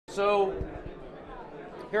So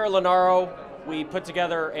here at Linaro, we put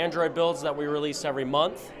together Android builds that we release every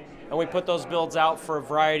month, and we put those builds out for a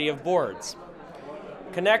variety of boards.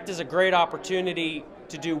 Connect is a great opportunity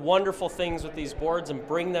to do wonderful things with these boards and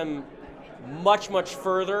bring them much, much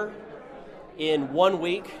further in 1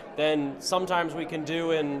 week than sometimes we can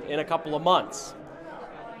do in a couple of months.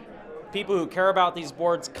 People who care about these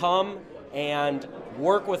boards come and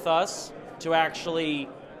work with us to actually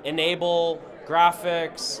enable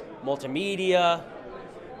graphics, multimedia,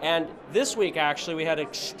 and this week actually we had an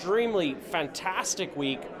extremely fantastic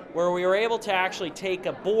week where we were able to actually take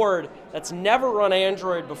a board that's never run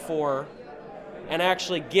Android before and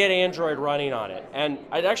actually get Android running on it. And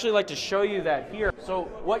I'd actually like to show you that here. So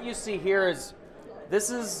what you see here is, this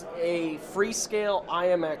is a Freescale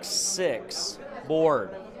i.MX6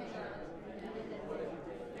 board.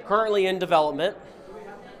 Currently in development.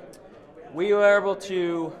 We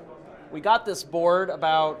got this board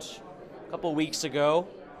about a couple weeks ago,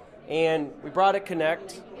 and we brought it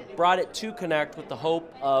to Connect with the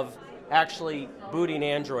hope of actually booting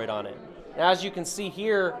Android on it. As you can see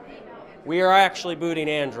here, we are actually booting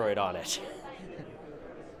Android on it.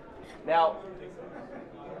 Now,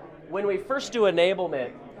 when we first do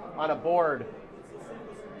enablement on a board,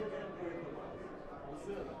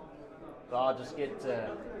 so I'll just get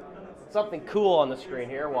something cool on the screen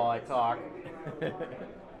here while I talk.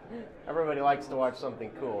 Everybody likes to watch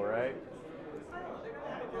something cool, right?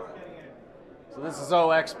 So this is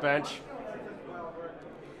OX Bench.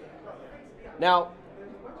 Now,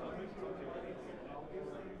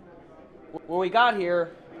 when we got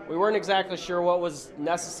here, we weren't exactly sure what was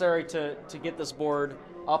necessary to get this board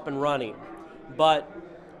up and running, but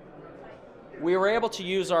we were able to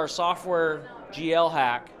use our software GL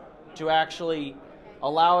hack to actually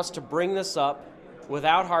allow us to bring this up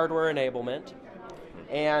without hardware enablement,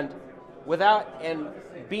 and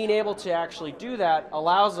being able to actually do that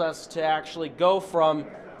allows us to actually go from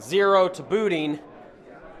 0 to booting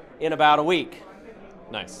in about a week.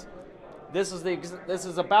 Nice. This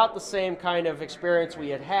is about the same kind of experience we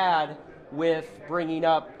had with bringing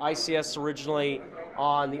up ICS originally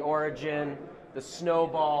on the Origen, the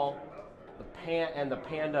Snowball, the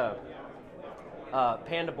Panda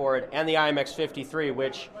board, and the i.MX53,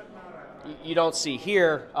 which you don't see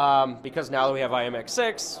here because now that we have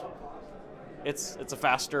i.MX6, it's a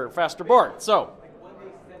faster board. So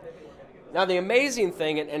now the amazing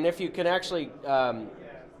thing, and if you can actually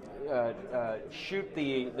shoot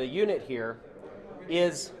the unit here,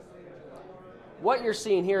 is what you're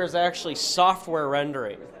seeing here is actually software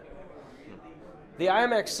rendering. The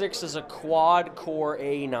i.MX6 is a quad-core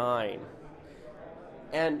A9.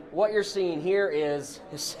 And what you're seeing here is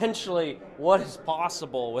essentially what is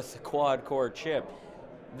possible with the quad-core chip.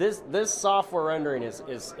 This software rendering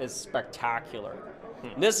is spectacular.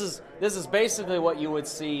 This is basically what you would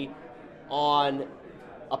see on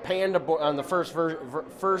a Panda board, on the first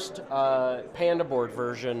Panda board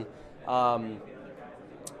version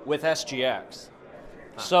with SGX.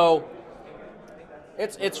 So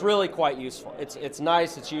it's really quite useful. It's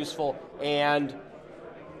nice. It's useful, and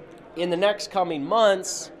in the next coming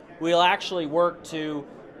months, we'll actually work to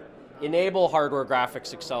enable hardware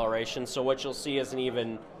graphics acceleration. So what you'll see is an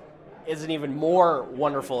even more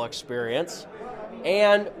wonderful experience,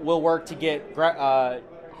 and we'll work to get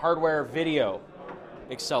hardware video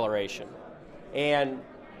acceleration, and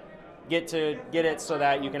get it so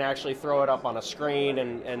that you can actually throw it up on a screen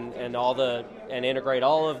and integrate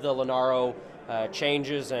all of the Linaro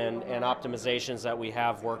changes and optimizations that we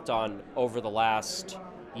have worked on over the last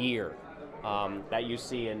year that you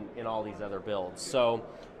see in all these other builds. So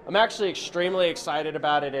I'm actually extremely excited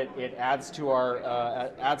about it. It adds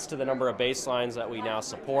to the number of baselines that we now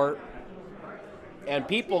support, and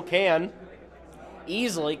people can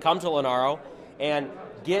easily come to Linaro and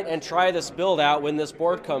try this build out when this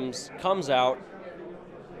board comes out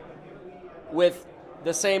with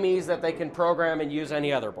the same ease that they can program and use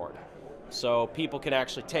any other board. So people can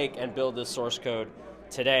actually take and build this source code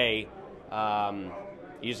today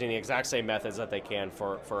using the exact same methods that they can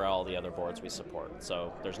for all the other boards we support.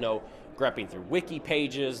 So there's no grepping through wiki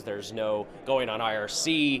pages, there's no going on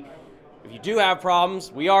IRC. If you do have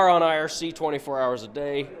problems, we are on IRC 24 hours a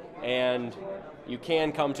day, and you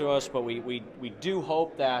can come to us, but we do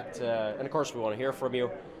hope that, and of course we want to hear from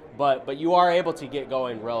you, but you are able to get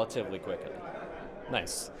going relatively quickly.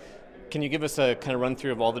 Nice. Can you give us a kind of run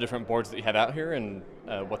through of all the different boards that you have out here, and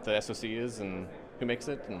what the SoC is and who makes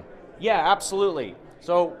it? Yeah, absolutely.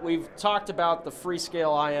 So we've talked about the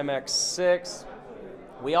Freescale i.MX6.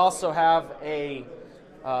 We also have a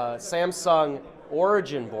Samsung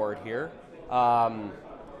Origen board here.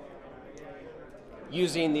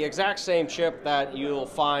 using the exact same chip that you'll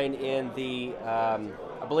find in the,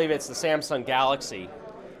 I believe it's the Samsung Galaxy,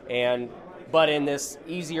 but in this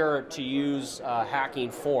easier to use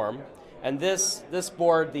hacking form. And this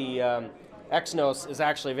board, the Exynos, is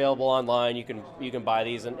actually available online. You can buy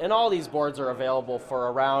these, and all these boards are available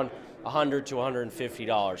for around $100 to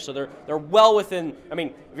 $150. So they're well within. I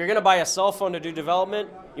mean, if you're going to buy a cell phone to do development,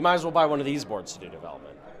 you might as well buy one of these boards to do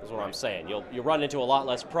development. Is what I'm saying. You'll run into a lot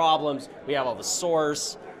less problems. We have all the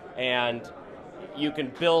source, and you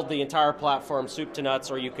can build the entire platform soup to nuts,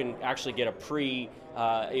 or you can actually get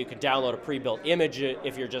you can download a pre-built image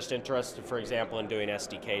if you're just interested, for example, in doing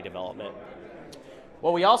SDK development.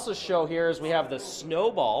 What we also show here is we have the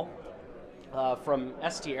Snowball from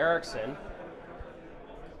St-Ericsson.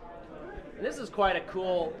 And this is quite a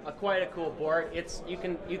cool board. You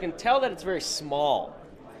can tell that it's very small,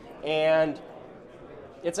 and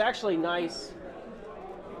it's actually nice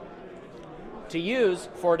to use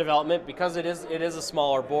for development because it is a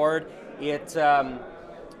smaller board.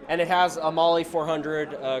 And it has a Mali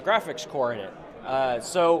 400 graphics core in it.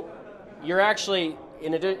 So you're actually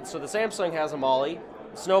so the Samsung has a Mali,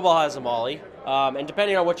 the Snowball has a Mali, and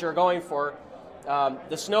depending on what you're going for,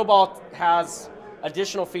 the Snowball has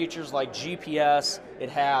additional features like GPS. It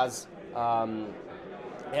has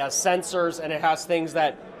sensors, and it has things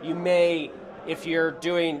that you may, if you're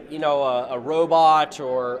doing a robot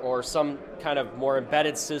or some kind of more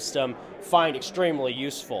embedded system, find extremely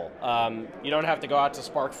useful. You don't have to go out to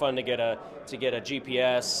SparkFun to get a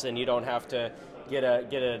GPS, and you don't have to get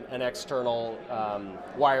an external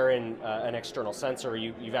wire in an external sensor.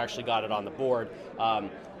 You've actually got it on the board.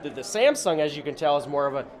 The Samsung, as you can tell, is more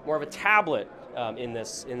of a tablet in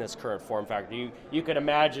this current form factor. You could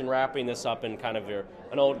imagine wrapping this up in kind of your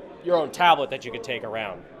own tablet that you could take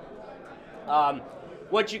around.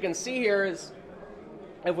 What you can see here is,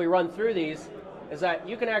 if we run through these, is that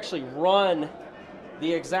you can actually run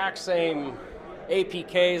the exact same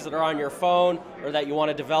APKs that are on your phone or that you want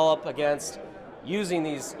to develop against using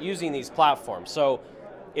these platforms. So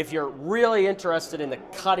if you're really interested in the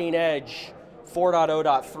cutting edge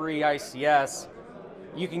 4.0.3 ICS,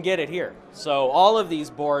 you can get it here. So all of these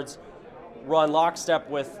boards run lockstep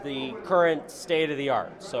with the current state of the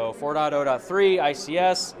art. So 4.0.3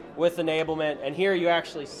 ICS with enablement, and here you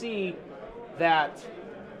actually see that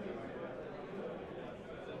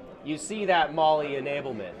Mali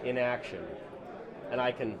enablement in action. And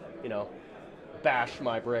I can, bash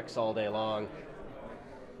my bricks all day long.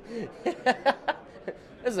 This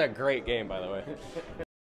is a great game, by the way.